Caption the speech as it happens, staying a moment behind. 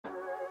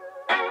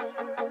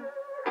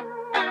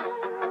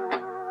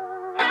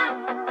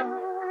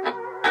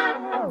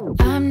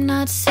I'm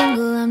not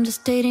single, I'm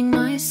just dating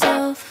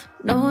myself.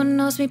 No one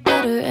knows me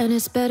better and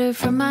it's better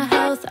for my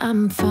health.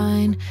 I'm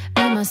fine,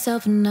 me,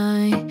 myself and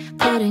I,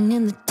 putting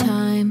in the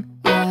time.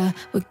 Yeah,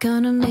 we're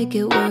gonna make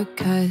it work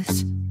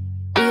 'cause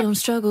we don't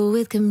struggle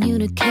with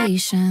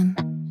communication.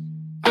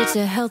 It's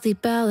a healthy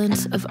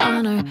balance of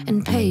honor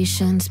and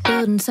patience,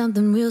 building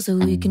something real so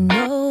we can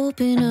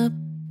open up,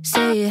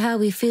 say how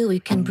we feel, we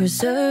can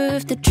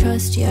preserve the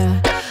trust.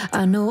 Yeah,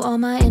 I know all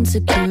my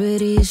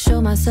insecurities, show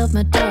myself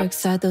my dark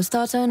side. Those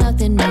thoughts are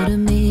nothing new to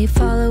me,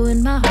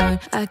 following my heart,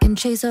 I can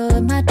chase all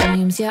of my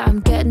dreams. Yeah, I'm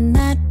getting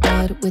that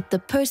bad with the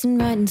person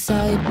right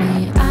inside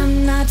me.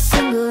 I'm not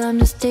single, I'm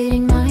just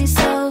dating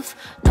myself.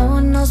 No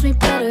one knows me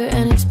better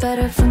and it's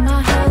better for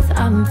my health.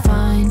 I'm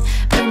fine,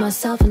 me,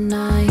 myself and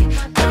I,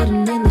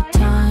 putting in the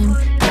time.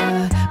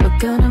 Yeah, we're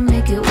gonna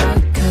make it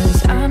work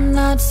 'cause I'm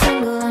not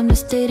single, I'm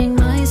just dating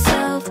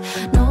myself.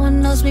 No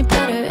one knows me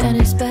better and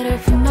it's better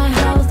for my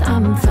health.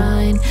 I'm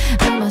fine,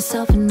 me,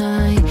 myself and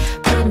I,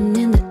 putting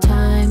in the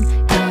time.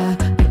 Yeah,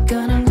 we're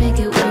gonna make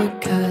it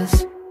work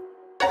 'cause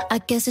I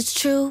guess it's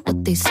true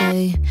what they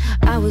say,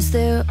 I was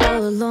there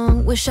all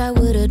along, wish I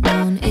would've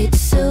known it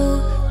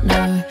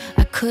sooner.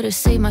 I could've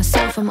saved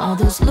myself from all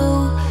those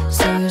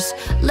losers.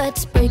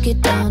 Let's break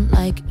it down,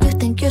 like you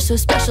think you're so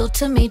special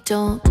to me,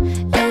 don't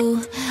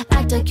you?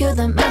 Act like you're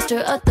the master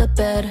of the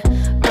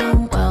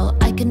bedroom, well,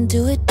 I can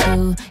do it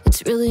too.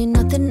 It's really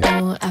nothing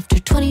new, after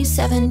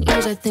 27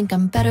 years I think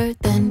I'm better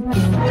than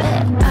you.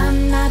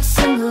 I'm not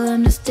single,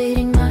 I'm just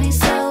dating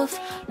myself.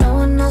 No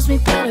one knows me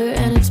better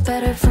and